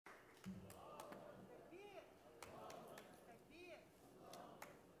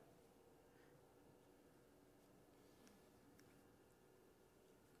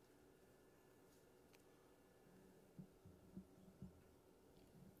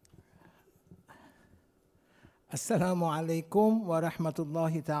Assalamu alaikum wa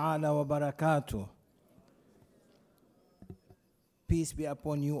rahmatullahi ta'ala wa barakatuh. Peace be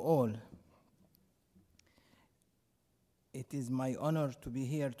upon you all. It is my honor to be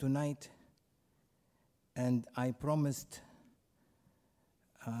here tonight, and I promised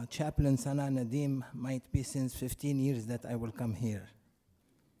Chaplain Sana Nadim might be since 15 years that I will come here.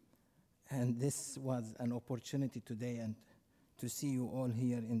 And this was an opportunity today and to see you all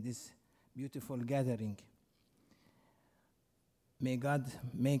here in this beautiful gathering. May God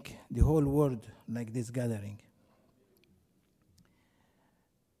make the whole world like this gathering.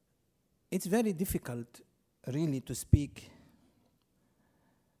 It's very difficult, really, to speak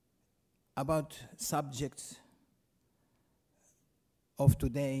about subjects of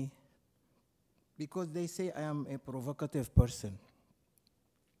today because they say I am a provocative person.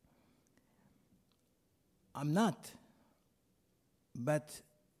 I'm not, but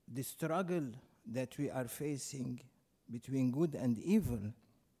the struggle that we are facing between good and evil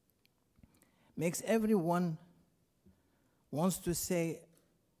makes everyone wants to say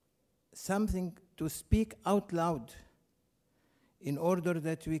something, to speak out loud in order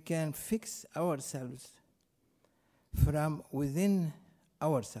that we can fix ourselves from within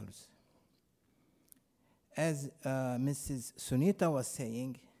ourselves. As Mrs. Sunita was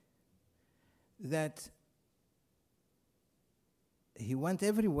saying, that he went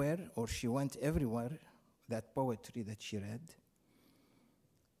everywhere, or she went everywhere, that poetry that she read,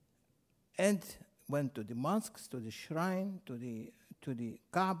 and went to the mosques, to the shrine, to the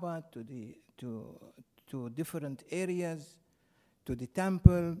Kaaba, to different areas, to the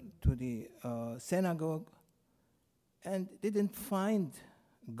temple, to the synagogue, and didn't find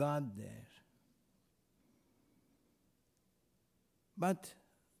God there. But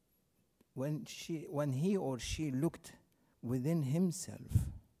when he or she looked within himself,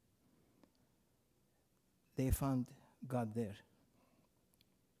 they found God there.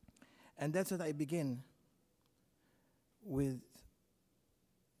 And that's what I begin with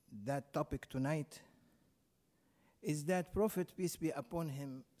that topic tonight, is that Prophet, peace be upon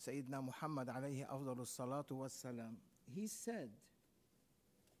him, Sayyidina Muhammad alayhi afdalu salatu wassalam, he said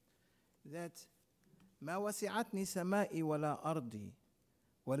that ما وسعتني سمائي ولا أرضي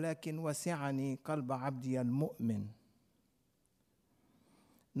ولكن وسعني قلب عبدي المؤمن.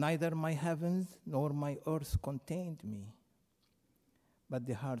 Neither my heavens nor my earth contained me, but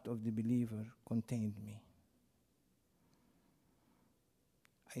the heart of the believer contained me.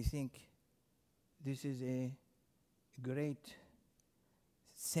 I think this is a great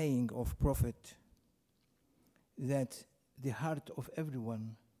saying of Prophet, that the heart of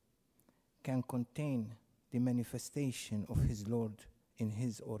everyone can contain the manifestation of his Lord in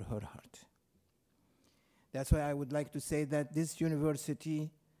his or her heart. That's why I would like to say that this university,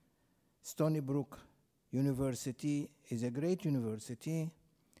 Stony Brook University, is a great university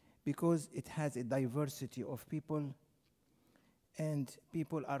because it has a diversity of people, and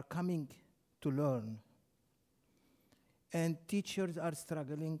people are coming to learn. And teachers are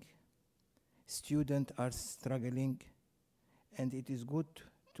struggling, students are struggling, and it is good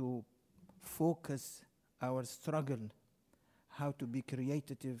to focus our struggle, how to be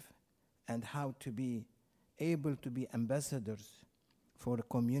creative and how to be able to be ambassadors for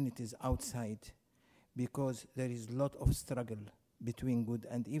communities outside, because there is a lot of struggle between good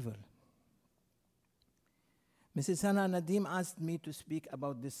and evil. Mrs. Sana Nadim asked me to speak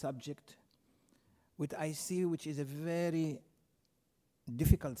about this subject, which I see which is a very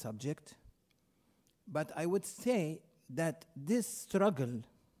difficult subject, but I would say that this struggle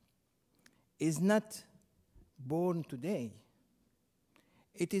is not born today.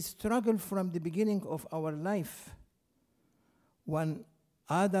 It is struggle from the beginning of our life, when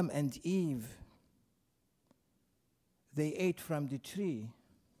Adam and Eve, they ate from the tree,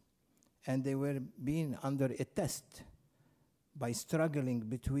 and they were being under a test by struggling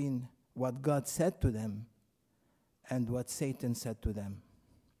between what God said to them and what Satan said to them.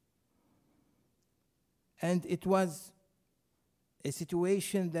 And it was a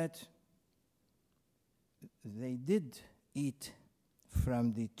situation that they did eat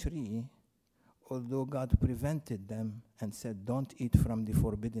from the tree, although God prevented them and said, don't eat from the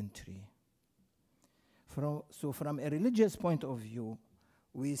forbidden tree. So from a religious point of view,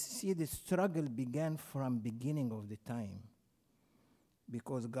 we see the struggle began from beginning of the time,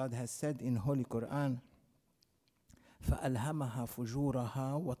 because God has said in Holy Quran, فَأَلْهَمَهَا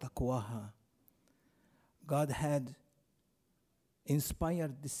فُجُورَهَا وَتَقْوَاهَا. God had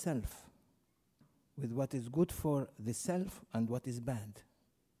inspired the self with what is good for the self and what is bad.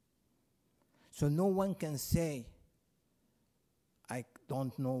 So no one can say, I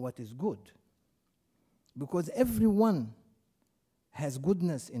don't know what is good. because everyone has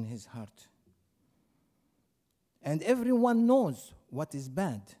goodness in his heart. And everyone knows what is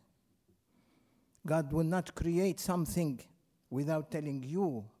bad. God will not create something without telling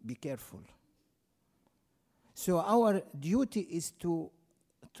you, be careful. So our duty is to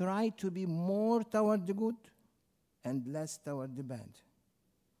try to be more toward the good and less toward the bad.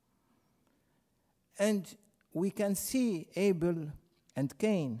 And we can see Abel and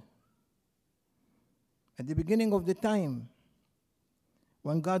Cain at the beginning of the time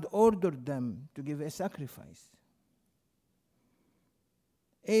when God ordered them to give a sacrifice.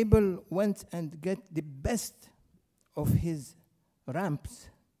 Abel went and get the best of his rams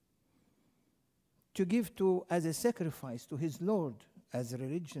to give to as a sacrifice to his Lord, as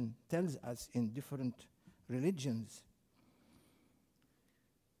religion tells us in different religions.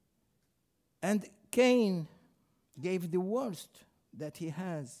 And Cain gave the worst that he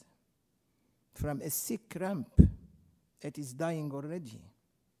has from a sick ram that is dying already.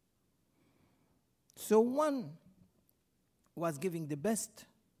 So one was giving the best,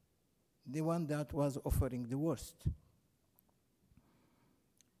 the one that was offering the worst.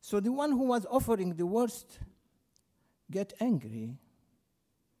 So the one who was offering the worst get angry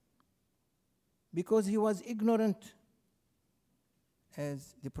because he was ignorant,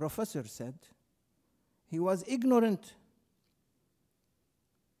 as the professor said. He was ignorant,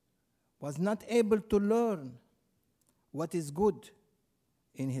 was not able to learn what is good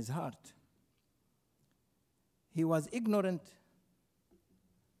in his heart. He was ignorant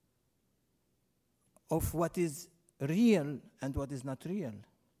of what is real and what is not real.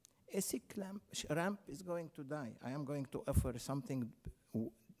 A sick ram is going to die. I am going to offer something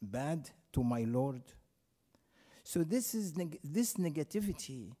bad to my Lord. So this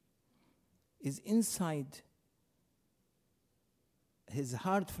negativity is inside his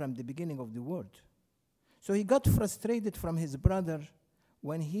heart from the beginning of the world. So he got frustrated from his brother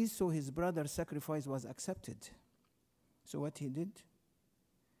when he saw his brother's sacrifice was accepted. So what he did?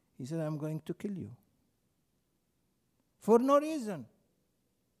 He said, I'm going to kill you. For no reason.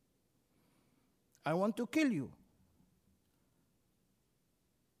 I want to kill you.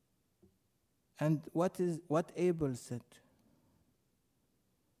 And what Abel said?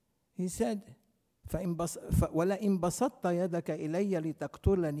 He said, وَلَئِنْ بَسَطْتَ يَدَكَ إِلَيَّ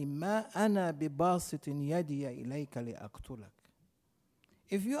لِتَقْتُلَنِي مَا أَنَا بِبَاسِطٍ يَدِيَ إِلَيْكَ لِأَقْتُلَكَ.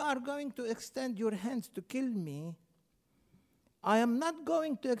 If you are going to extend your hands to kill me, I am not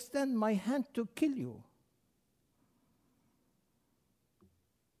going to extend my hand to kill you.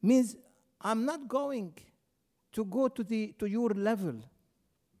 Means I'm not going to go to your level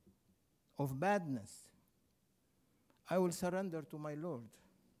of badness. I will surrender to my Lord.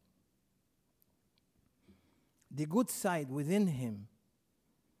 The good side within him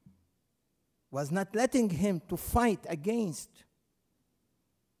was not letting him to fight against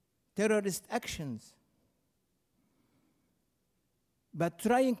terrorist actions, but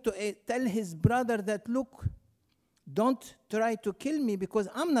trying to tell his brother that, look, don't try to kill me because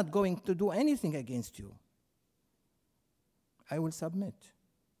I'm not going to do anything against you. I will submit.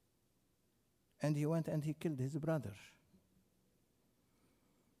 And he went and he killed his brother.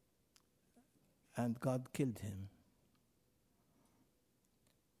 And God killed him.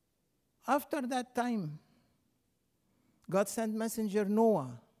 After that time, God sent messenger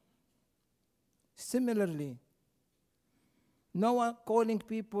Noah. Similarly, Noah calling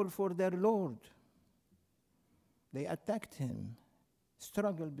people for their Lord. They attacked him,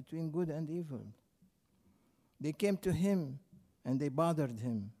 struggled between good and evil. They came to him and they bothered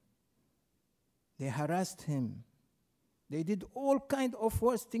him. They harassed him. They did all kind of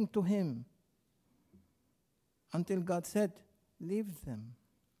worse thing to him. Until God said, leave them.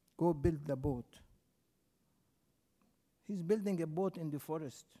 Go build the boat. He's building a boat in the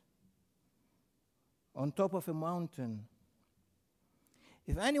forest, on top of a mountain.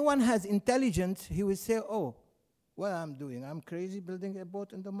 If anyone has intelligence, he will say, oh, what I'm doing? I'm crazy building a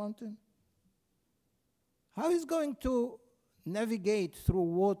boat in the mountain? How is going to navigate through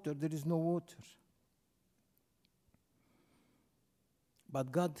water? There is no water.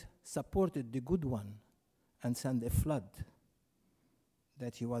 But God supported the good one and sent a flood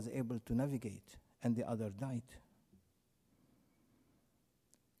that he was able to navigate, and the other died.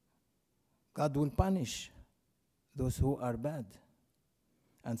 God will punish those who are bad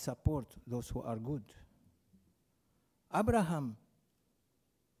and support those who are good. Abraham,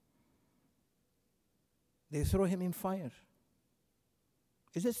 they throw him in fire.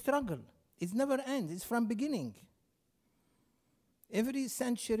 It's a struggle. It never ends. It's from beginning. Every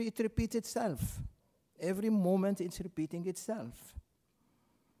century it repeats itself. Every moment it's repeating itself.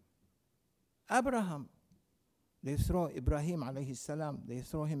 Abraham, They throw Ibrahim alayhi salam, they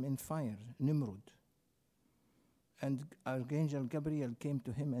throw him in fire, Nimrod. And Archangel Gabriel came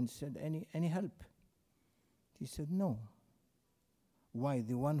to him and said, any help? He said, no. Why?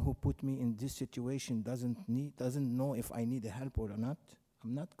 The one who put me in this situation doesn't know if I need help or not.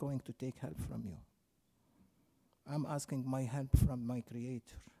 I'm not going to take help from you. I'm asking my help from my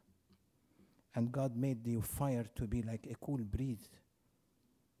Creator. And God made the fire to be like a cool breeze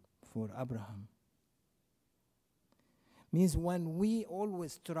for Abraham. Means when we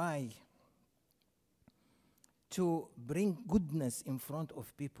always try to bring goodness in front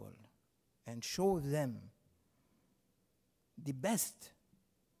of people and show them the best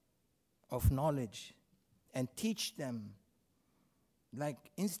of knowledge and teach them, like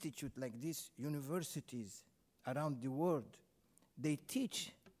institute like these universities around the world, they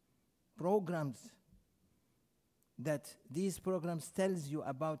teach programs that these programs tells you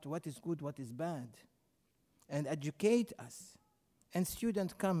about what is good, what is bad, and educate us. And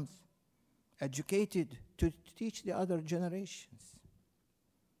student comes educated to teach the other generations.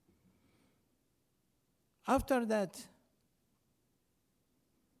 After that,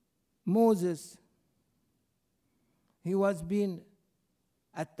 Moses, he was being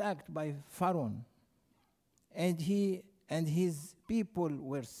attacked by Pharaoh, and he and his people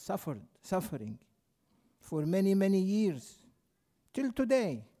were suffering for many, many years. Till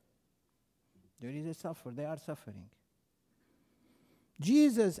today, they are suffering.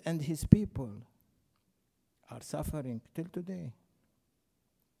 Jesus and his people are suffering till today.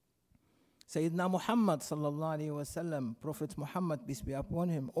 Sayyidina Muhammad sallallahu alayhi wa sallam, Prophet Muhammad, peace be upon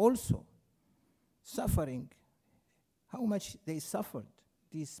him, also suffering. How much they suffered,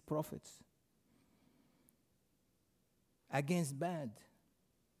 these prophets, against bad.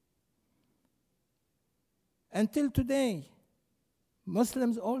 Until today,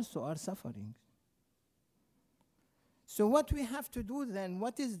 Muslims also are suffering. So what we have to do then,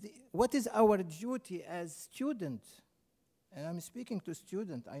 what is our duty as students? And I'm speaking to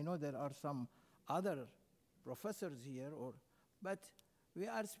students. I know there are some other professors here, but we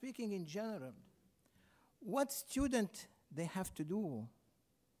are speaking in general. What student they have to do?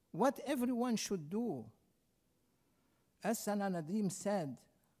 What everyone should do? As Sana Nadim said,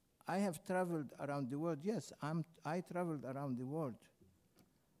 I have traveled around the world. Yes, I traveled around the world.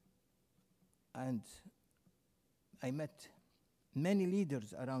 And I met many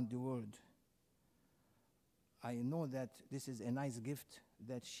leaders around the world. I know that this is a nice gift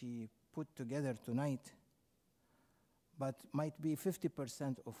that she put together tonight, but might be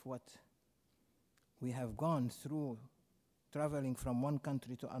 50% of what we have gone through traveling from one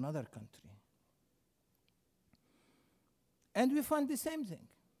country to another country. And we find the same thing,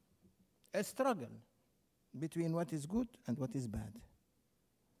 a struggle between what is good and what is bad.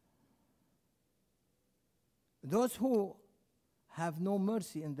 Those who have no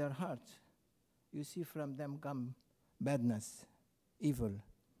mercy in their hearts, you see from them come badness, evil.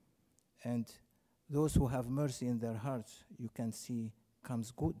 And those who have mercy in their hearts, you can see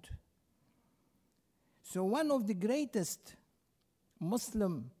comes good. So one of the greatest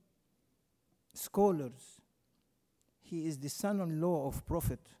Muslim scholars, he is the son-in-law of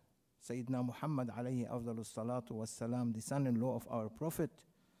Prophet Sayyidina Muhammad alayhi afdalus salatu wassalam, the son-in-law of our Prophet,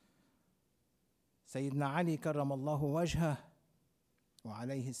 Sayyidina Ali karramallahu wajhah wa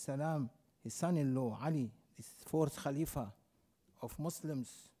alayhi salam, his son-in-law Ali, the fourth Khalifa of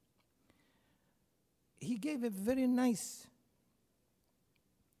Muslims. He gave a very nice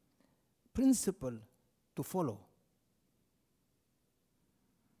principle to follow.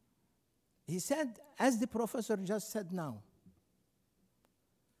 He said, as the professor just said now,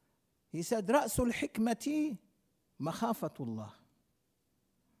 he said, رأس الحكمة مخافة الله.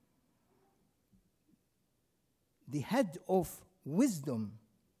 The head of wisdom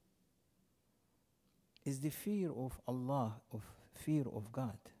is the fear of Allah, of fear of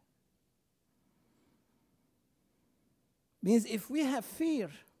God. Means if we have fear,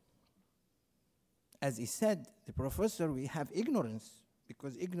 as he said, the professor, we have ignorance,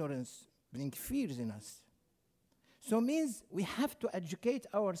 because ignorance brings fears in us. So means we have to educate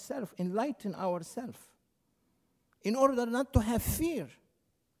ourselves, enlighten ourselves, in order not to have fear,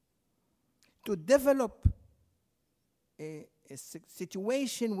 to develop a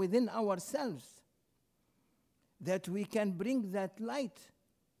situation within ourselves that we can bring that light,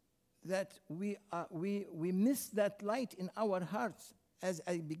 that we miss that light in our hearts. As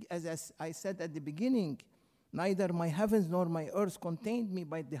I said at the beginning, neither my heavens nor my earth contained me,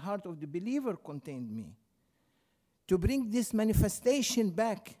 but the heart of the believer contained me. To bring this manifestation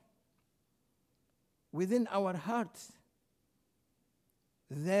back within our hearts,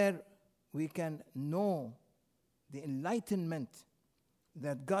 there we can know the enlightenment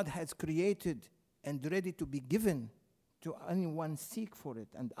that God has created and ready to be given to anyone seek for it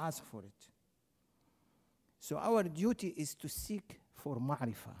and ask for it. So our duty is to seek for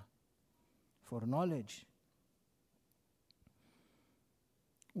ma'rifah, for knowledge.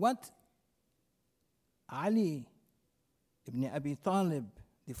 What Ali ibn Abi Talib,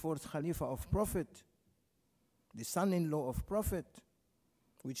 the fourth Khalifa of Prophet, the son-in-law of Prophet,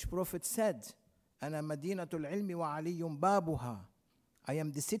 which Prophet said, أَنَا مَدِينَةُ الْعِلْمِ وَعَلِيٌّ بَابُهَا, I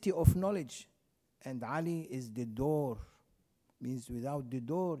am the city of knowledge, and Ali is the door. Means without the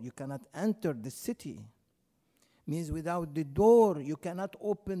door, you cannot enter the city. Means without the door, you cannot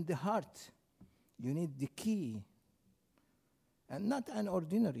open the heart. You need the key. And not an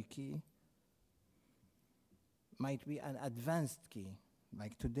ordinary key. Might be an advanced key.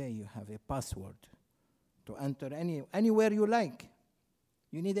 Like today, you have a password. To enter anywhere you like,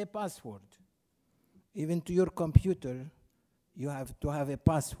 you need a password. Even to your computer, you have to have a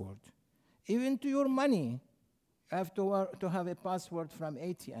password. Even to your money, you have to have a password from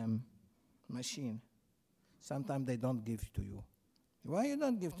ATM machine. Sometimes they don't give to you. Why you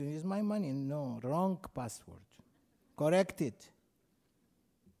don't give to me? It's my money. No, wrong password. Correct it.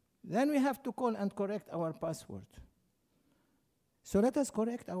 Then we have to call and correct our password. So let us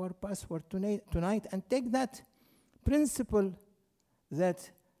correct our password tonight and take that principle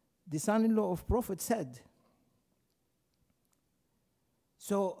that the son-in-law of Prophet said.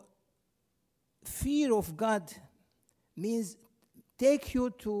 So fear of God means take you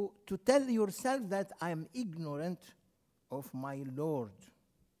to tell yourself that I am ignorant of my Lord.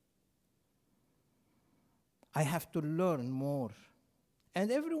 I have to learn more.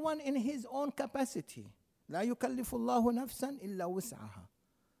 And everyone in his own capacity. لا يكلف الله نفسا إلا وسعها.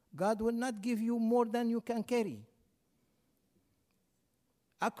 God will not give you more than you can carry.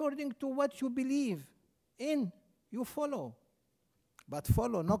 According to what you believe in, you follow. But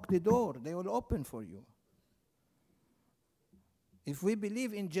follow, knock the door, they will open for you. If we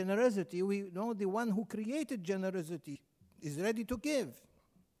believe in generosity, we know the one who created generosity is ready to give.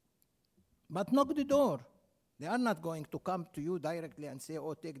 But knock the door. They are not going to come to you directly and say,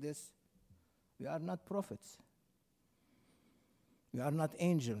 oh, take this. We are not prophets. We are not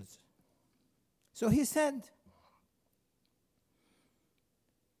angels. So he said,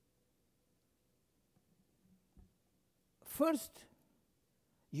 first,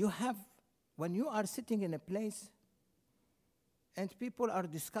 when you are sitting in a place and people are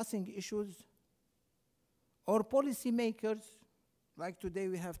discussing issues, or policy makers, like today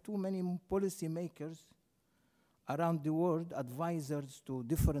we have too many policy makers around the world, advisors to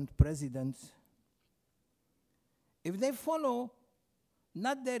different presidents. If they follow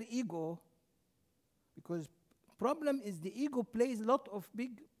not their ego, because problem is the ego plays a lot of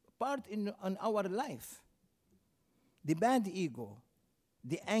big part in our life. The bad ego,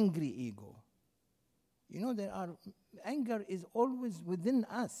 the angry ego. You know, anger is always within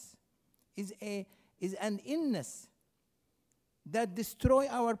us, is an illness that destroy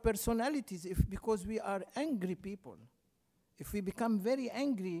our personalities because we are angry people. If we become very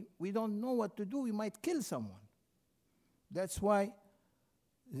angry, we don't know what to do, we might kill someone. That's why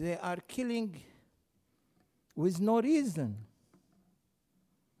they are killing with no reason.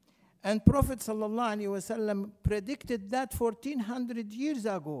 And Prophet ﷺ predicted that 1400 years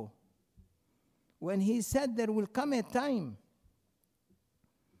ago when he said there will come a time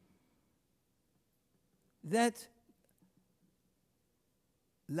that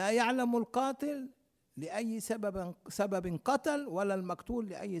لا يعلم القاتل لأي سبب قتل ولا المقتول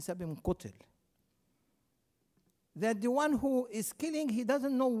لأي سبب قتل. That the one who is killing, he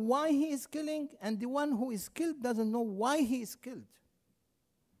doesn't know why he is killing, and the one who is killed doesn't know why he is killed.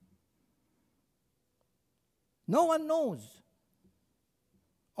 No one knows.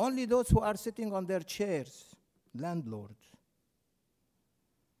 Only those who are sitting on their chairs, landlords.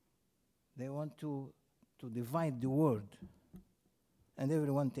 They want to divide the world, and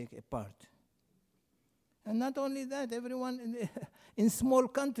everyone take a part. And not only that, everyone in small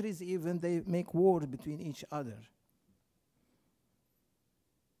countries even, they make war between each other.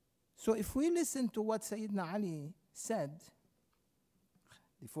 So if we listen to what Sayyidina Ali said,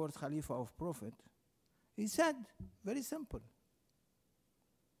 the fourth Khalifa of Prophet, he said, very simple.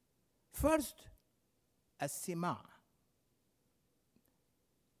 First, as-sima'.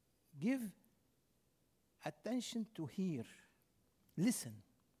 Give attention to hear. Listen.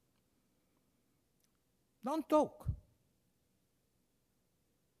 Don't talk.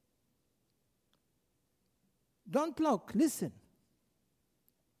 Don't talk, listen.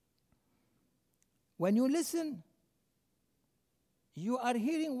 When you listen, you are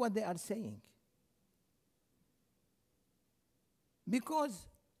hearing what they are saying. Because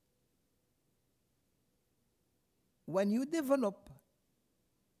when you develop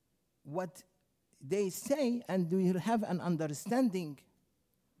what they say and you have an understanding,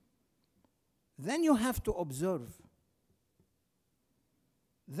 then you have to observe.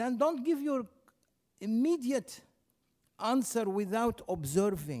 Then don't give your immediate answer without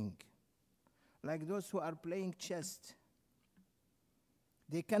observing. Like those who are playing chess.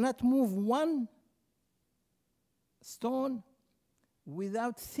 They cannot move one stone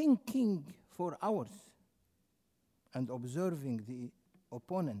without thinking for hours and observing the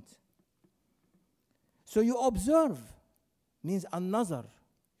opponent. So you observe means an-nazar.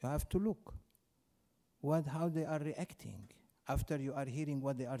 You have to look how they are reacting. After you are hearing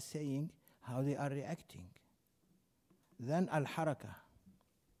what they are saying, how they are reacting. Then al-haraka.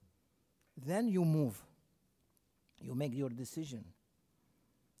 Then you move. You make your decision.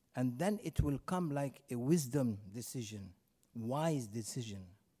 And then it will come like a wisdom decision, wise decision.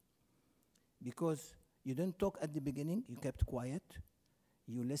 Because you didn't talk at the beginning, you kept quiet,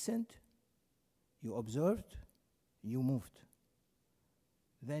 you listened, you observed, you moved.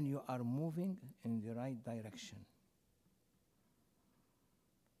 Then you are moving in the right direction.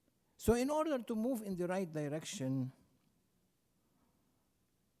 So in order to move in the right direction,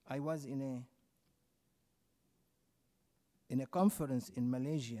 I was in a conference in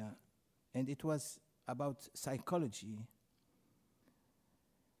Malaysia, and it was about psychology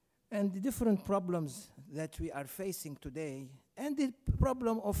and the different problems that we are facing today, and the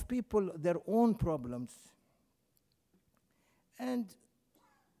problem of people, their own problems. And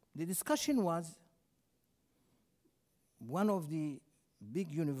the discussion was one of the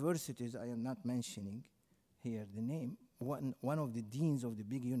big universities, I am not mentioning here the name, one of the deans of the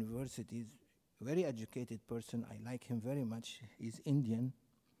big universities, very educated person, I like him very much, he's Indian.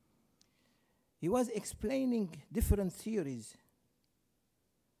 He was explaining different theories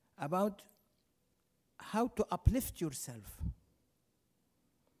about how to uplift yourself.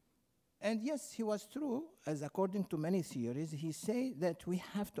 And yes, he was true, as according to many theories, he said that we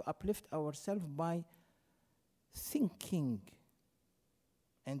have to uplift ourselves by thinking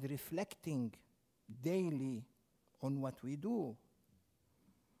and reflecting daily on what we do,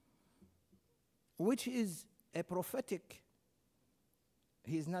 which is a prophetic.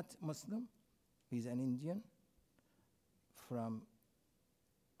 He's not Muslim, he's an Indian from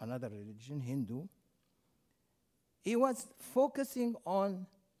another religion, Hindu. He was focusing on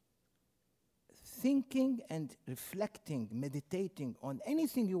thinking and reflecting, meditating on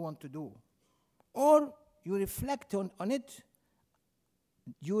anything you want to do. Or you reflect on it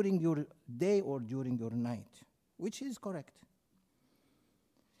during your day or during your night, which is correct.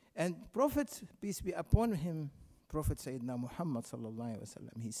 And Prophet, peace be upon him, Prophet Sayyidina Muhammad sallallahu alayhi wa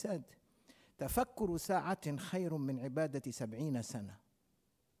sallam, he said, تَفَكُّرُ سَاعَةٍ خَيْرٌ مِّنْ عِبَادَةِ سَبْعِينَ سَنَةً.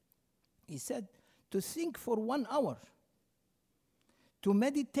 He said, to think for 1 hour, to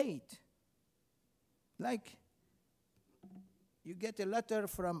meditate, like you get a letter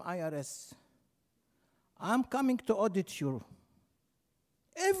from IRS, I'm coming to audit you.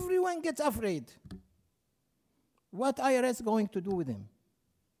 Everyone gets afraid. What IRS going to do with him?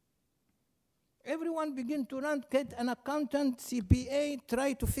 Everyone begin to run, get an accountant, CPA,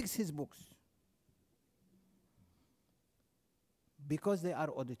 try to fix his books. Because they are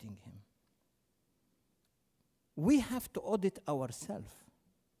auditing him. We have to audit ourselves.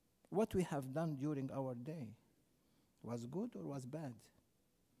 What we have done during our day. Was good or was bad?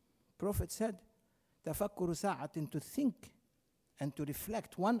 Prophet said, تَفَكُّرُ سَاعَةٍ, to think and to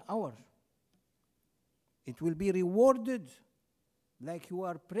reflect 1 hour. It will be rewarded like you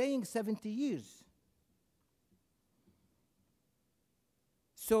are praying 70 years.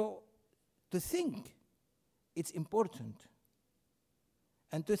 So, to think, it's important.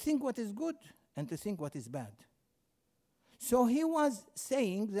 And to think what is good and to think what is bad. So he was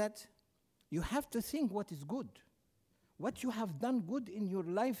saying that you have to think what is good. What you have done good in your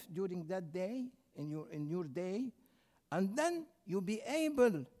life during that day, in your day, and then you'll be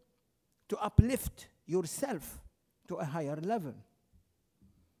able to uplift yourself to a higher level,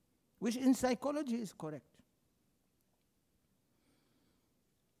 which in psychology is correct.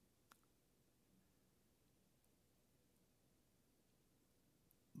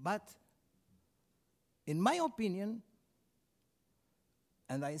 But in my opinion,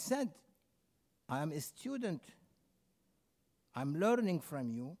 and I said, I am a student, I'm learning from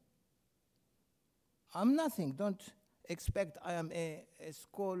you, I'm nothing, don't expect I am a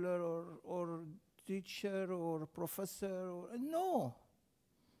scholar or teacher or professor, no.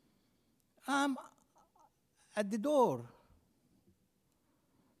 I'm at the door,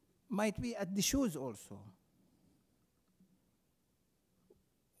 might be at the shoes also.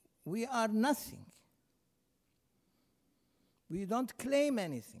 We are nothing. We don't claim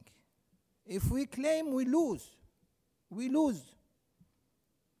anything. If we claim, we lose. We lose.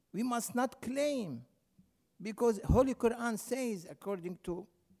 We must not claim, because Holy Quran says, according to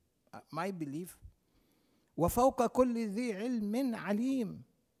my belief, وَفَوْقَ كُلِّ ذِي عِلْمٍ عَلِيمٍ.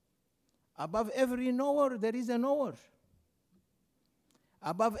 Above every knower, there is a knower.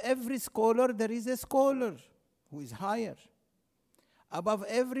 Above every scholar, there is a scholar who is higher. Above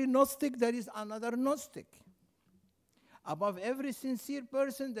every Gnostic, there is another Gnostic. Above every sincere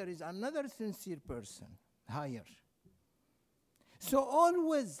person, there is another sincere person, higher. So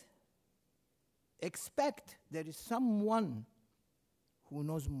always expect there is someone who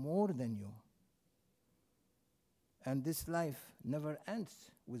knows more than you. And this life never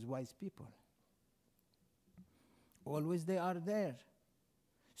ends with wise people. Always they are there.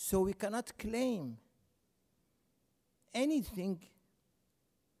 So we cannot claim anything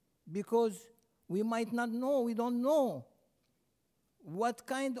because we might not know, we don't know what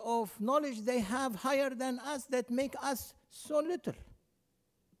kind of knowledge they have higher than us that make us so little.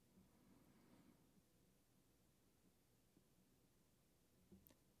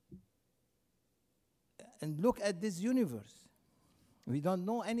 And look at this universe. We don't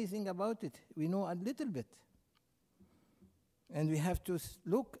know anything about it. We know a little bit. And we have to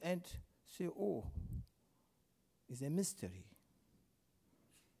look and say, oh, it's a mystery.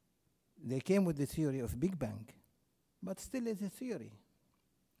 They came with the theory of Big Bang, but still it's a theory.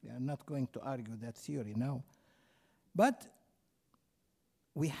 We are not going to argue that theory now. But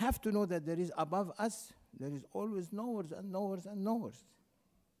we have to know that there is above us, there is always knowers and knowers and knowers.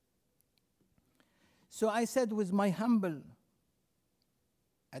 So I said, with my humble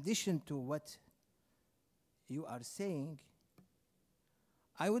addition to what you are saying,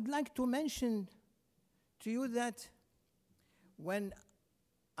 I would like to mention to you that when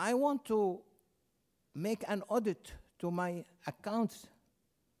I want to make an audit to my accounts,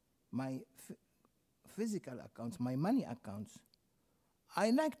 my physical accounts, my money accounts, I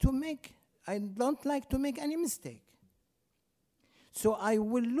don't like to make any mistake. So I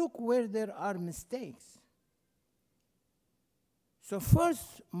will look where there are mistakes. So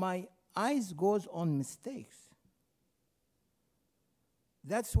first, my eyes goes on mistakes.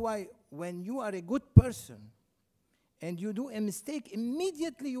 That's why when you are a good person and you do a mistake,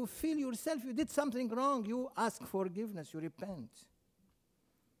 immediately you feel yourself you did something wrong. You ask forgiveness, you repent.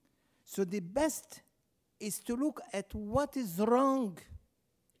 So the best is to look at what is wrong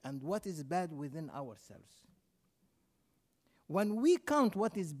and what is bad within ourselves. When we count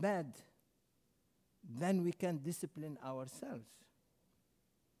what is bad, then we can discipline ourselves.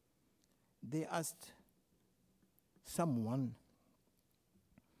 They asked someone,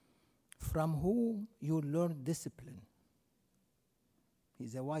 from whom you learn discipline?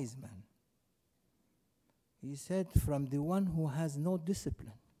 He's a wise man. He said, from the one who has no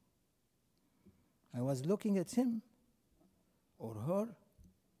discipline. I was looking at him or her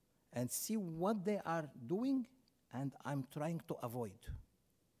and see what they are doing, and I'm trying to avoid.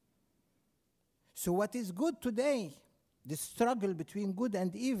 So what is good today, the struggle between good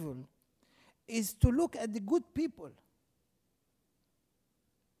and evil, is to look at the good people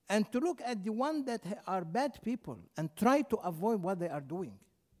and to look at the ones that are bad people and try to avoid what they are doing.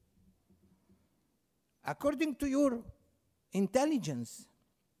 According to your intelligence,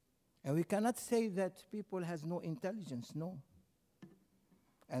 and we cannot say that people has no intelligence, no.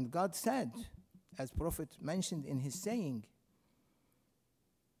 And God said, as Prophet mentioned in his saying,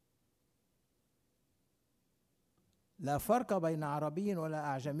 لا فرق بين عربي ولا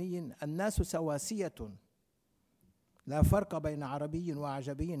أعجمي الناس سواسية لا فرق بين عربي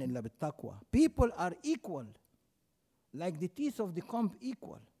وأعجمي إلا بالتقوى. People are equal, like the teeth of the comb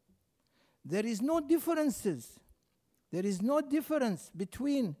equal. There is no differences. There is no difference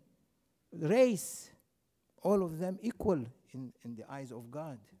between race. All of them equal in the eyes of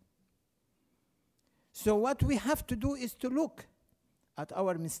God. So what we have to do is to look at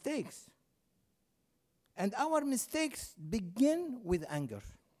our mistakes. And our mistakes begin with anger.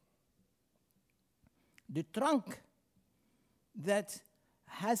 The trunk that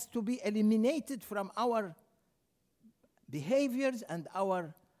has to be eliminated from our behaviors and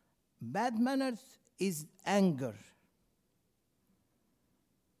our bad manners is anger.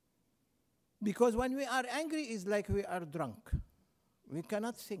 Because when we are angry, it's like we are drunk. We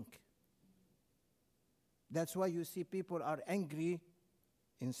cannot think. That's why you see people are angry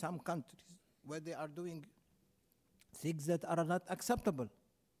in some countries where they are doing things that are not acceptable.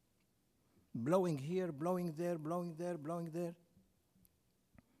 Blowing here, blowing there, blowing there, blowing there,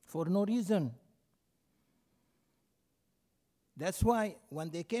 for no reason. That's why when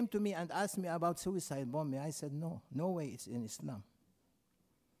they came to me and asked me about suicide bombing, I said, no, no way it's in Islam.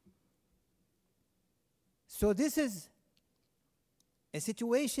 So this is a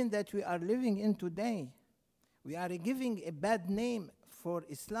situation that we are living in today. We are giving a bad name for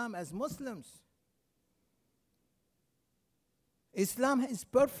Islam as Muslims. Islam is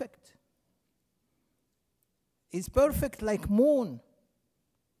perfect. It's perfect like moon.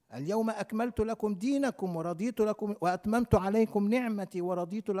 اليوم أكملت لكم دينكم ورضيت لكم وأتممت عليكم نعمتي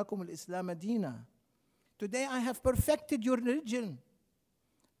ورضيت لكم الإسلام دينا. Today I have perfected your religion.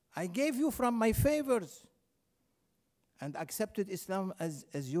 I gave you from my favors and accepted Islam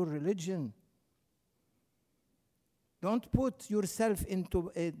as your religion. Don't put yourself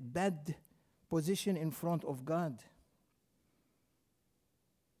into a bad position in front of God.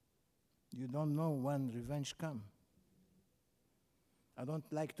 You don't know when revenge comes. I don't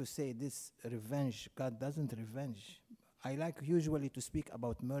like to say this revenge. God doesn't revenge. I like usually to speak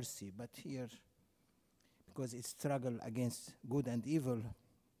about mercy, but here, because it's struggle against good and evil,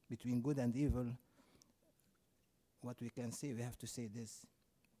 between good and evil, what we can say, we have to say this.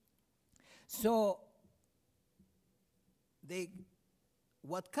 So,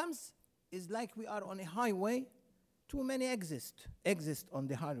 what comes is like we are on a highway, too many exist on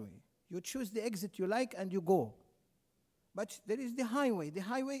the highway. You choose the exit you like and you go. But there is the highway. The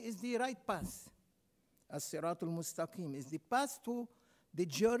highway is the right path. As-siratul mustaqim is the path to the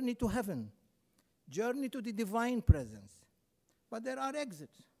journey to heaven, journey to the divine presence. But there are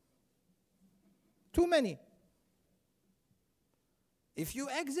exits. Too many. If you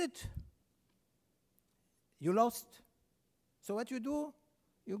exit, you lost. So what you do,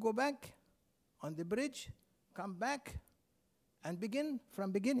 you go back on the bridge, come back, and begin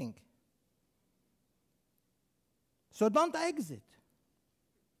from beginning. So don't exit.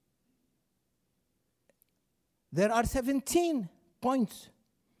 There are 17 points,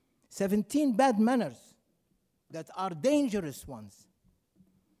 17 bad manners that are dangerous ones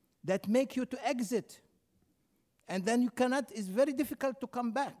that make you to exit. And then you cannot, it's very difficult to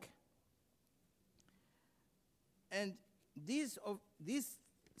come back. And these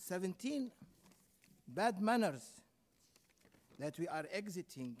 17 bad manners that we are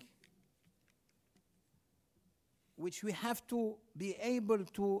exiting, which we have to be able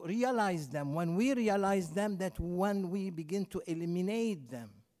to realize them. When we realize them, that when we begin to eliminate them.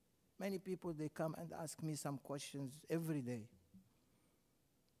 Many people, they come and ask me some questions every day.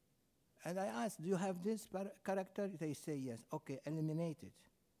 And I ask, do you have this character? They say yes. Okay, eliminate it.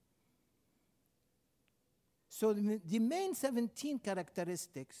 So the main 17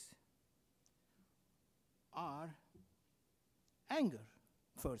 characteristics are anger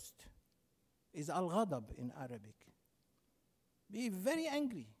first. Is al-ghadab in Arabic. Be very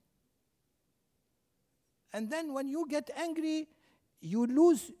angry. And then when you get angry, you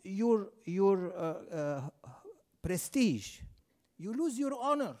lose your prestige. You lose your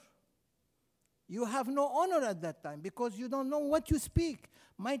honor. You have no honor at that time because you don't know what you speak.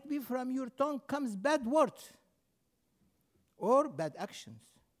 Might be from your tongue comes bad words or bad actions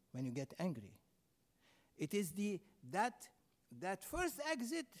when you get angry. It is that first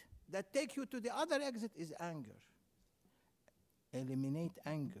exit that take you to the other exit is anger. Eliminate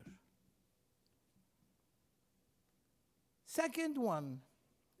anger. Second one,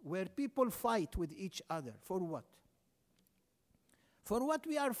 where people fight with each other. For what? For what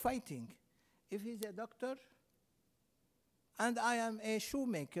we are fighting? If he's a doctor and I am a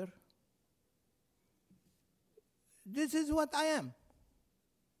shoemaker, this is what I am.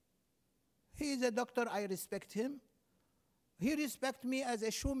 He is a doctor, I respect him. He respects me as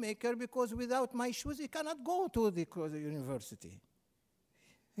a shoemaker because without my shoes, he cannot go to the university.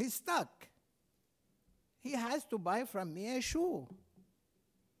 He's stuck. He has to buy from me a shoe.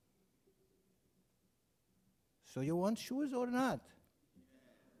 So you want shoes or not?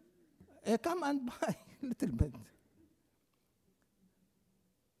 Come and buy a little bit.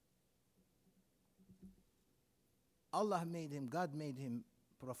 Allah made him, God made him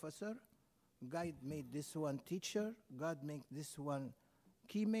professor. God made this one teacher. God made this one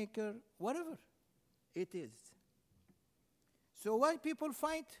key maker. Whatever it is. So why people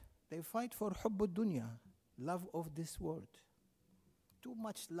fight? They fight for hubb dunya, love of this world. Too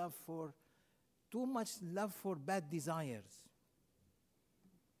much love for bad desires.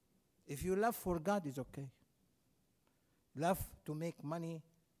 If you love for God, it's okay. Love to make money,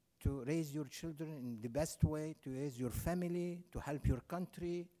 to raise your children in the best way, to raise your family, to help your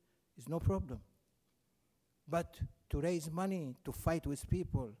country, is no problem. But to raise money, to fight with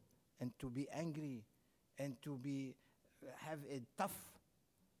people, and to be angry, and to have a tough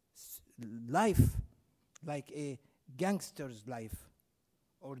life, like a gangster's life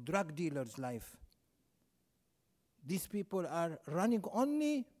or drug dealer's life. These people are running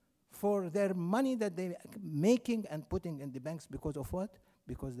only for their money that they're making and putting in the banks because of what?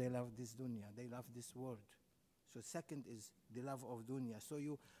 Because they love this dunya, they love this world. So second is the love of dunya. So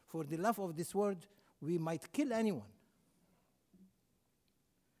for the love of this world, we might kill anyone.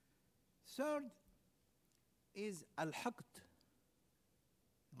 Third is al-haqd,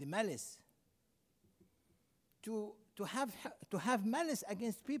 the malice. To have malice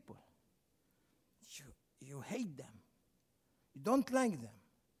against people. You hate them. You don't like them.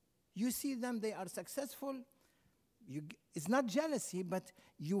 You see them, they are successful. It's not jealousy, but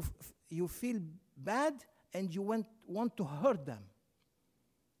you feel bad and you want to hurt them.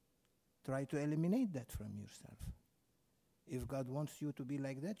 Try to eliminate that from yourself. If God wants you to be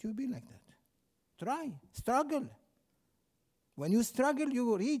like that, you'll be like that. Try, struggle. When you struggle,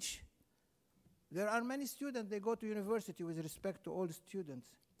 you reach. There are many students, they go to university with respect to all students.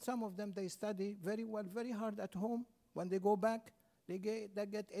 Some of them, they study very well, very hard at home. When they go back, they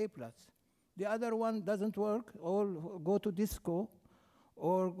get A+. The other one doesn't work, or go to disco,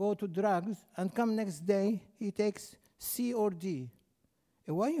 or go to drugs, and come next day, he takes C or D.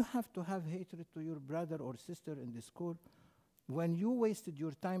 And why you have to have hatred to your brother or sister in the school when you wasted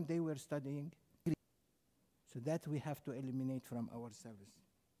your time, they were studying? So that we have to eliminate from ourselves.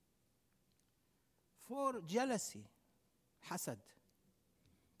 For jealousy, hasad,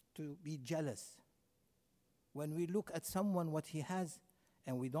 to be jealous. When we look at someone, what he has,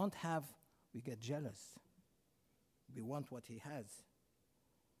 and we don't have, we get jealous. We want what he has.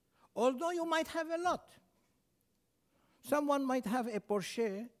 Although you might have a lot. Someone might have a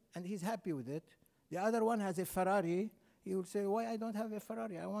Porsche, and he's happy with it. The other one has a Ferrari. He will say, why I don't have a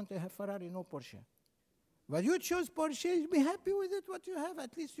Ferrari? I want a Ferrari, no Porsche. But you choose Porsche, be happy with it, what you have.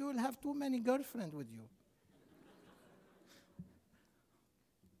 At least you will have too many girlfriends with you.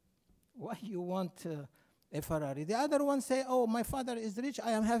 Why you want a Ferrari? The other one say, oh, my father is rich,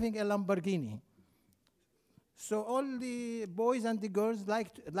 I am having a Lamborghini. So all the boys and the girls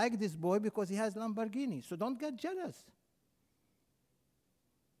like this boy because he has Lamborghini. So don't get jealous.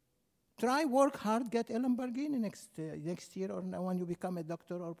 Try, work hard, get a Lamborghini next year or when you become a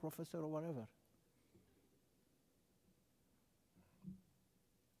doctor or professor or whatever.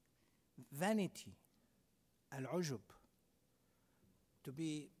 Vanity, al-ujub, to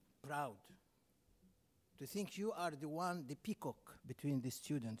be proud, to think you are the one, the peacock between the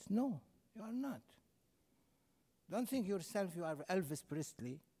students. No, you are not. Don't think yourself you are Elvis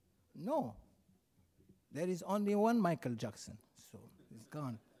Presley. No. There is only one Michael Jackson, so it's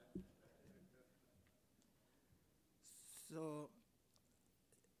gone. So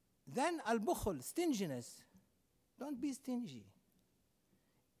then al-bukhul, stinginess. Don't be stingy.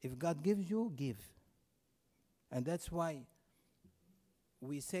 If God gives you, give. And that's why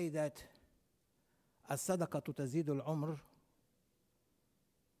we say that الصدقة تزيد العمر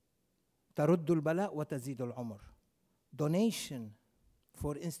ترد البلاء وتزيد العمر. Donation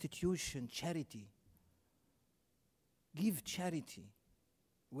for institution, charity. Give charity.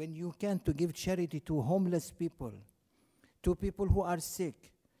 When you can, to give charity to homeless people, to people who are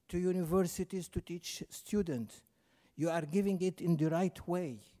sick, to universities to teach students, you are giving it in the right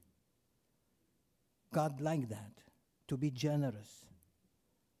way. God like that, to be generous.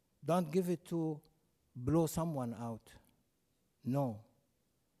 Don't give it to blow someone out. No.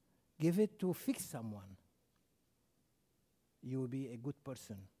 Give it to fix someone. You will be a good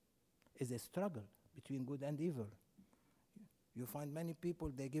person. It's a struggle between good and evil. You find many people,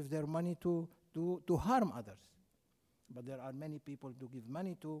 they give their money to harm others. But there are many people who give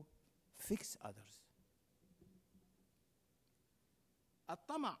money to fix others.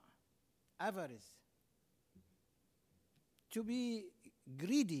 At-tama', avarice. To be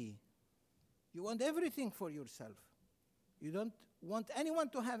greedy. You want everything for yourself. You don't want anyone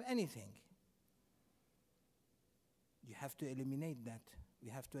to have anything. You have to eliminate that. We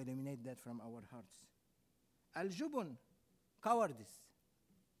have to eliminate that from our hearts. Al-jubun, cowardice.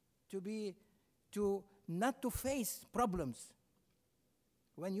 Not to face problems.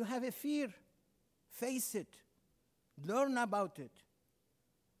 When you have a fear, face it. Learn about it.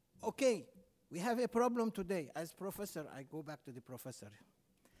 Okay, we have a problem today. As professor, I go back to the professor.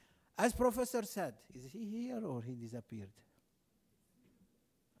 As professor said, is he here or he disappeared?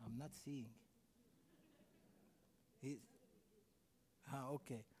 I'm not seeing.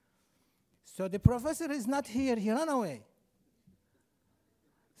 Okay. So the professor is not here, he ran away.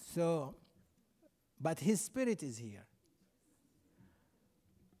 So, but his spirit is here.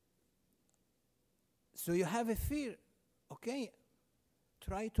 So you have a fear, okay?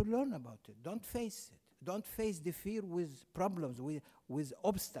 Try to learn about it. Don't face it. Don't face the fear with problems, with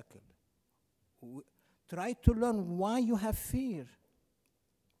obstacles. Try to learn why you have fear.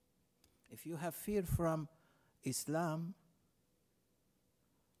 If you have fear from Islam,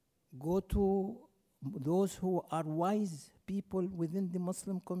 go to those who are wise people within the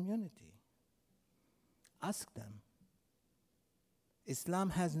Muslim community. Ask them. Islam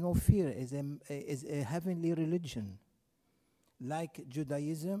has no fear, is a heavenly religion. Like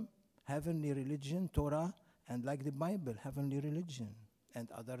Judaism, heavenly religion, Torah, and like the Bible, heavenly religion, and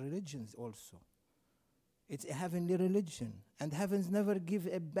other religions also. It's a heavenly religion, and heavens never give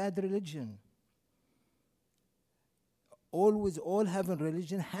a bad religion. Always, all heaven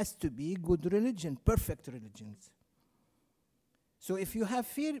religion has to be good religion, perfect religions. So if you have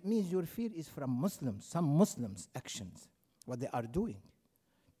fear, it means your fear is from Muslims, some Muslims' actions, what they are doing.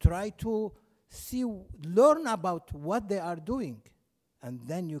 Try to learn about what they are doing. And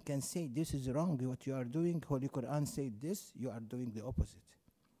then you can say, this is wrong, what you are doing. Holy Quran said this, you are doing the opposite.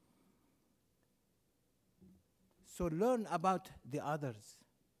 So learn about the others.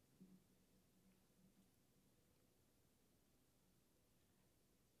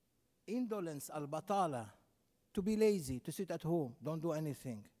 Indolence, al-batala, to be lazy, to sit at home, don't do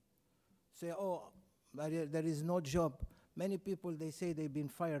anything. Say, oh, there is no job. Many people, they say they've been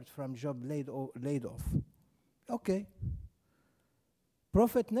fired from job, laid off. Okay.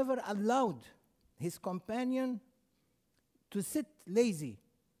 Prophet never allowed his companion to sit lazy.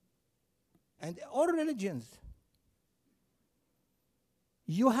 And all religions,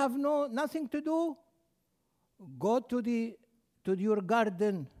 you have nothing to do, go to your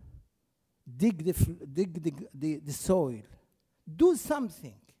garden, dig the soil, do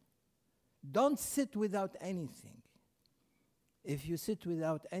something. Don't sit without anything. If you sit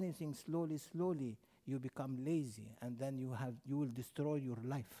without anything, slowly, you become lazy, and then you will destroy your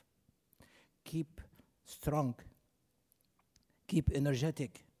life. Keep strong. Keep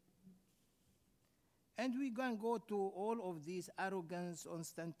energetic. And we can go to all of these: arrogance,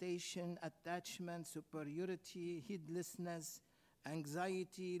 ostentation, attachment, superiority, heedlessness,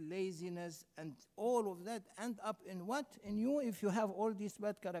 anxiety, laziness, and all of that end up in what? In you, if you have all these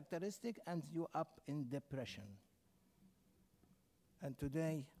bad characteristics, and you up in depression. And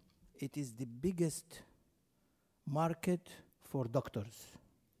today, it is the biggest market for doctors.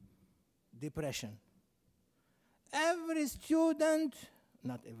 Depression. Every student,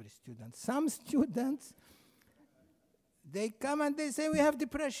 not every student, some students, they come and they say, we have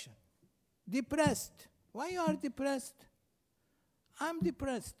depression. Depressed. Why you are depressed? I'm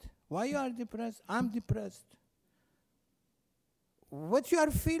depressed. Why you are depressed? I'm depressed. What you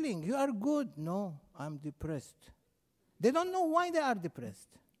are feeling? You are good. No, I'm depressed. They don't know why they are depressed.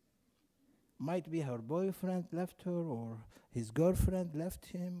 Might be her boyfriend left her, or his girlfriend left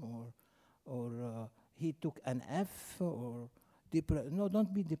him, or he took an F, or no,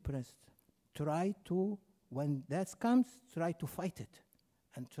 don't be depressed. Try to, when that comes, try to fight it,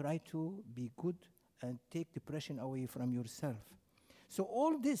 and try to be good and take depression away from yourself. So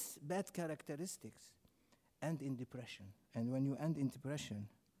all these bad characteristics end in depression. And when you end in depression,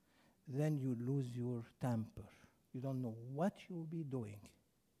 then you lose your temper. You don't know what you'll be doing.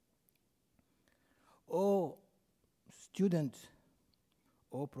 Oh, students,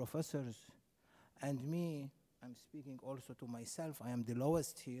 oh, professors, and me, I'm speaking also to myself. I am the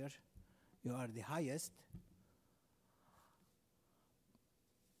lowest here. You are the highest.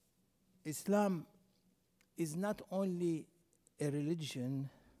 Islam is not only a religion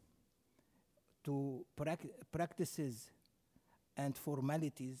to practices and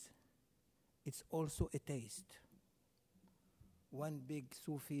formalities, it's also a taste. One big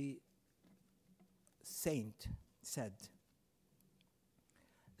Sufi saint said,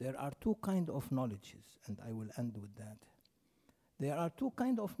 there are two kinds of knowledges, and I will end with that. There are two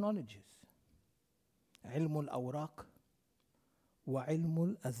kinds of knowledges, علم الأوراق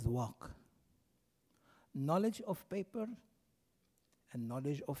وعلم الأذواق. Knowledge of paper and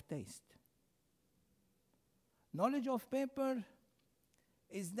knowledge of taste. Knowledge of paper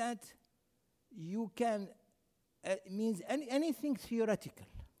is that you can, means anything theoretical.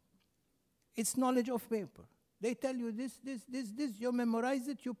 It's knowledge of paper. They tell you this, you memorize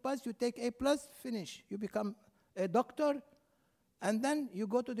it, you pass, you take A+, finish. You become a doctor, and then you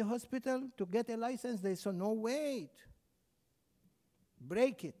go to the hospital to get a license. They say, no, wait.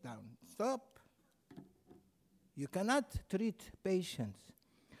 Break it down. Stop. You cannot treat patients.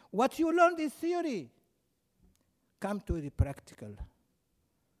 What you learned is theory. Come to the practical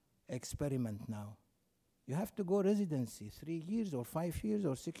experiment now. You have to go residency, 3 years or 5 years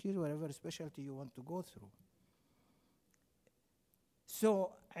or 6 years, whatever specialty you want to go through.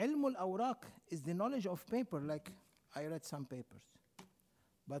 So علم الأوراق is the knowledge of paper, like I read some papers.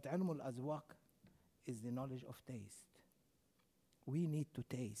 But علم الأذواق is the knowledge of taste. We need to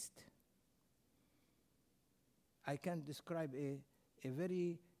taste. I can describe a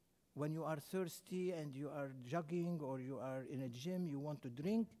very, when you are thirsty and you are jogging or you are in a gym, you want to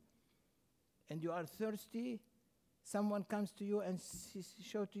drink, and you are thirsty, someone comes to you and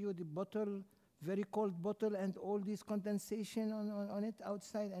show to you the bottle, very cold bottle, and all this condensation on it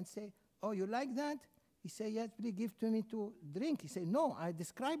outside, and say, oh, you like that? He say, yes, please give to me to drink. He say, no, I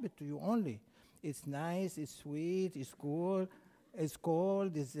describe it to you only. It's nice, it's sweet, it's cool, it's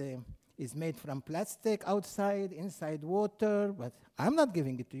cold, it's made from plastic outside, inside water, but I'm not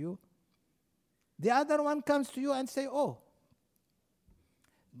giving it to you. The other one comes to you and say, oh,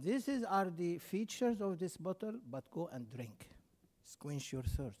 are the features of this bottle, but go and drink. Quench your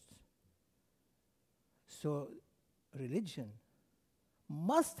thirst. So religion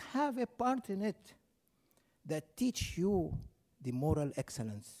must have a part in it that teach you the moral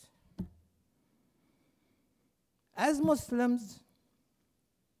excellence. As Muslims,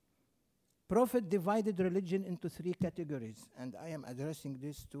 Prophet divided religion into 3 categories, and I am addressing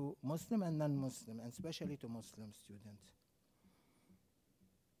this to Muslim and non-Muslim, and especially to Muslim students.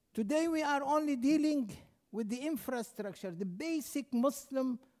 Today we are only dealing with the infrastructure, the basic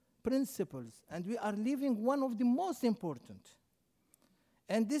Muslim principles, and we are leaving one of the most important.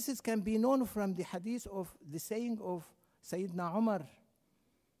 And this can be known from the hadith of the saying of Sayyidina Umar.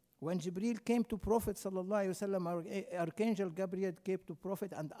 When Jibreel came to Prophet sallallahu alaihi wasallam, Archangel Gabriel came to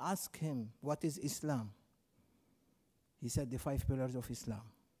Prophet and asked him, what is Islam? He said, the 5 pillars of Islam.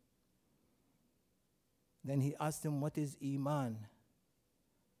 Then he asked him, what is Iman?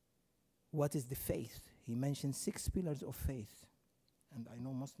 What is the faith? He mentioned 6 pillars of faith. And I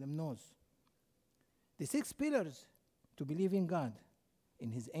know Muslim knows. The 6 pillars: to believe in God, in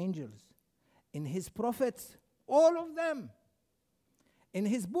His angels, in His prophets, all of them, in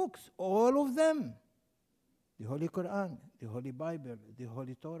His books, all of them, the Holy Quran, the Holy Bible, the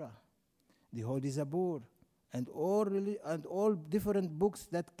Holy Torah, the Holy Zabur, and all different books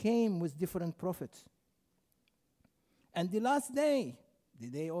that came with different prophets. And the last day, the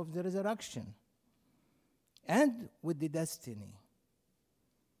day of the resurrection, and with the destiny.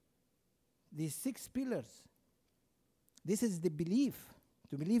 These 6 pillars. This is the belief,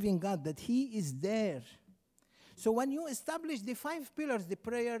 to believe in God, that He is there. So when you establish the 5 pillars, the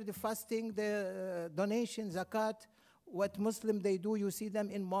prayer, the fasting, the donation, zakat, what Muslim they do, you see them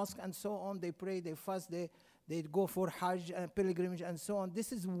in mosque and so on, they pray, they fast, they go for Hajj and pilgrimage and so on.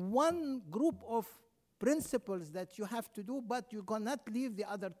 This is one group of principles that you have to do, but you cannot leave the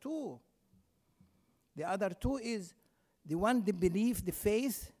other 2. The other 2 is the one, the belief, the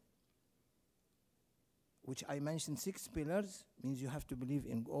faith, which I mentioned 6 pillars, means you have to believe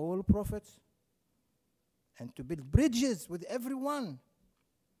in all prophets and to build bridges with everyone,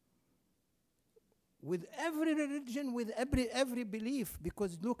 with every religion, with every belief,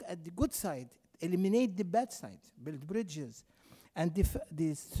 because look at the good side, eliminate the bad side, build bridges. And the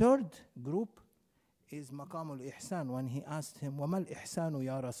 3rd group is مقام الإحسان. When he asked him, وَمَا الْإِحْسَانُ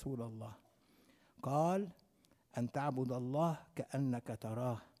يَا رَسُولَ اللَّهِ قال أن تعبد الله كأنك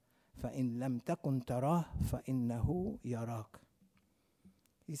تراه فإن لم تكن تراه فإنه يراك.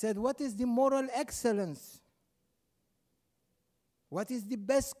 He said, what is the moral excellence? What is the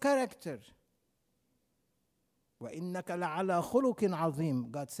best character? وَإِنَّكَ لَعَلَى خُلُقٍ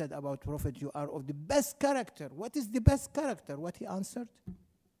عَظِيمٍ. God said about Prophet, you are of the best character. What is the best character? What he answered?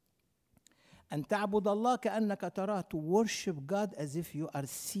 أن تعبد الله كأنك تراه, to worship God as if you are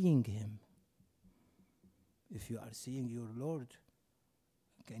seeing Him. If you are seeing your Lord,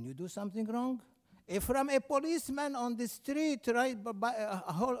 can you do something wrong? If from a policeman on the street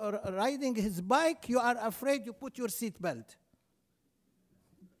riding his bike, you are afraid, you put your seat belt.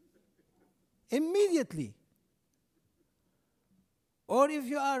 Immediately. Or if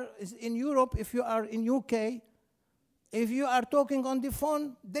you are in Europe, if you are in UK, if you are talking on the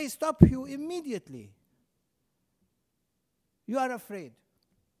phone, they stop you immediately. You are afraid.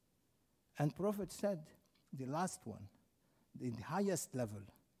 And Prophet said, the last one, the highest level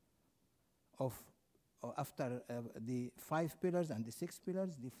of after the 5 pillars and the 6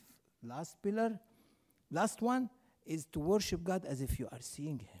 pillars, the last one is to worship God as if you are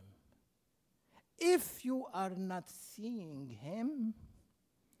seeing Him. If you are not seeing Him,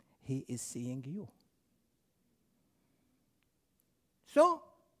 He is seeing you. So,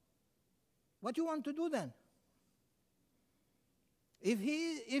 what you want to do then?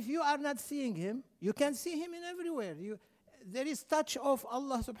 If you are not seeing Him, you can see Him in everywhere. There is touch of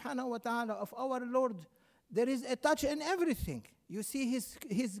Allah subhanahu wa ta'ala, of our Lord, There is a touch in everything. You see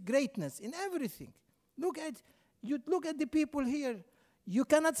his greatness in everything. Look at the people here. You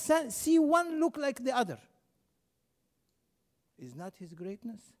cannot see one look like the other. Is not his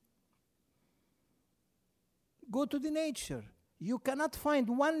greatness? Go to the nature. You cannot find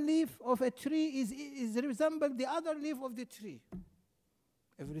one leaf of a tree is resemble the other leaf of the tree.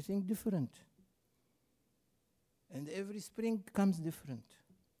 Everything different. And every spring comes different.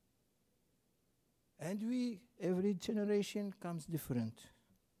 And every generation comes different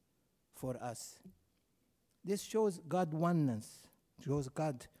for us. This shows God oneness, shows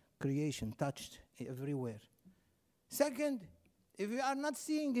God creation touched everywhere. Second, if you are not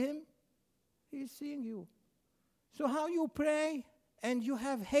seeing him, he is seeing you. So how you pray and you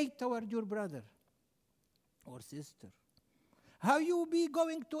have hate toward your brother or sister? How you be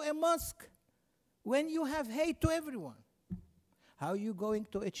going to a mosque when you have hate to everyone? How you going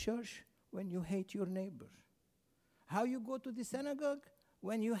to a church when you hate your neighbor? How you go to the synagogue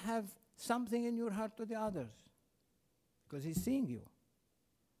when you have something in your heart to the others? Because he's seeing you.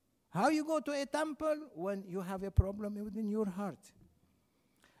 How you go to a temple when you have a problem within your heart?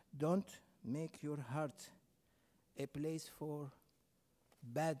 Don't make your heart a place for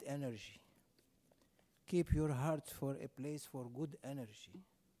bad energy. Keep your heart for a place for good energy.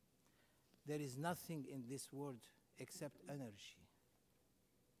 There is nothing in this world except energy.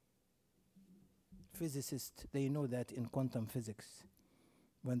 Physicists, they know that in quantum physics.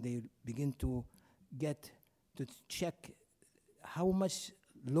 When they begin to check how much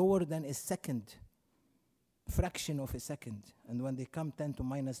lower than a second, fraction of a second, and when they come 10 to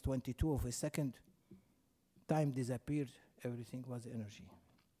minus 22 of a second, time disappeared, everything was energy.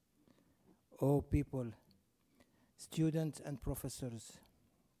 Oh people, students and professors,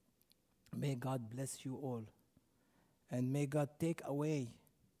 may God bless you all, and may God take away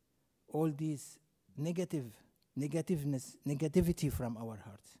all these negativity from our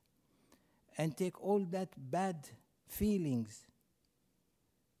hearts, and take all that bad feelings.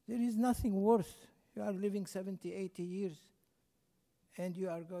 There is nothing worse. You are living 70, 80 years, and you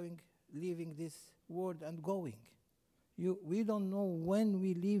are leaving this world and going. We don't know when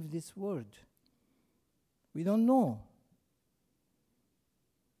we leave this world. We don't know.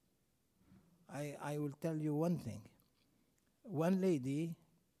 I will tell you one thing. One lady,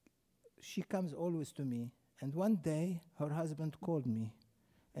 she comes always to me, and one day her husband called me,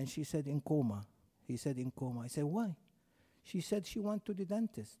 and she said in coma. He said in coma. I said, why? She said she went to the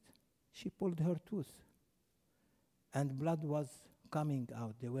dentist. She pulled her tooth, and blood was coming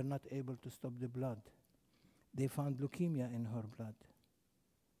out. They were not able to stop the blood. They found leukemia in her blood,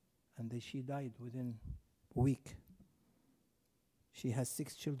 and she died within a week. She has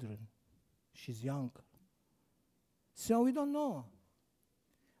 6 children. She's young. So we don't know.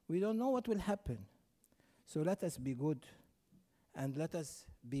 We don't know what will happen. So let us be good, and let us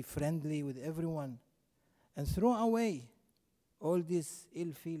be friendly with everyone, and throw away all these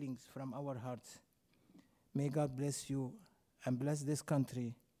ill feelings from our hearts. May God bless you and bless this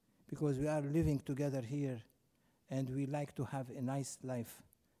country, because we are living together here, and we like to have a nice life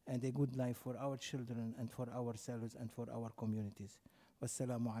and a good life for our children and for ourselves and for our communities.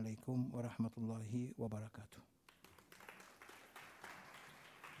 Wassalamu alaikum wa rahmatullahi wa barakatuh.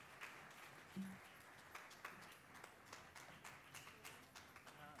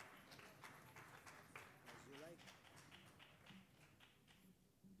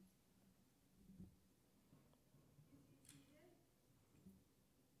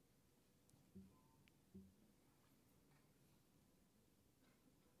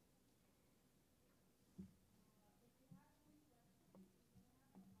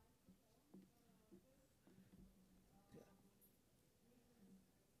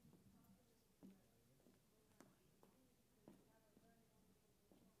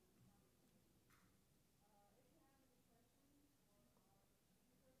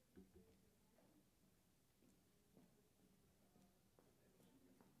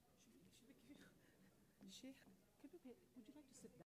 Sheikh, would you like to sit down?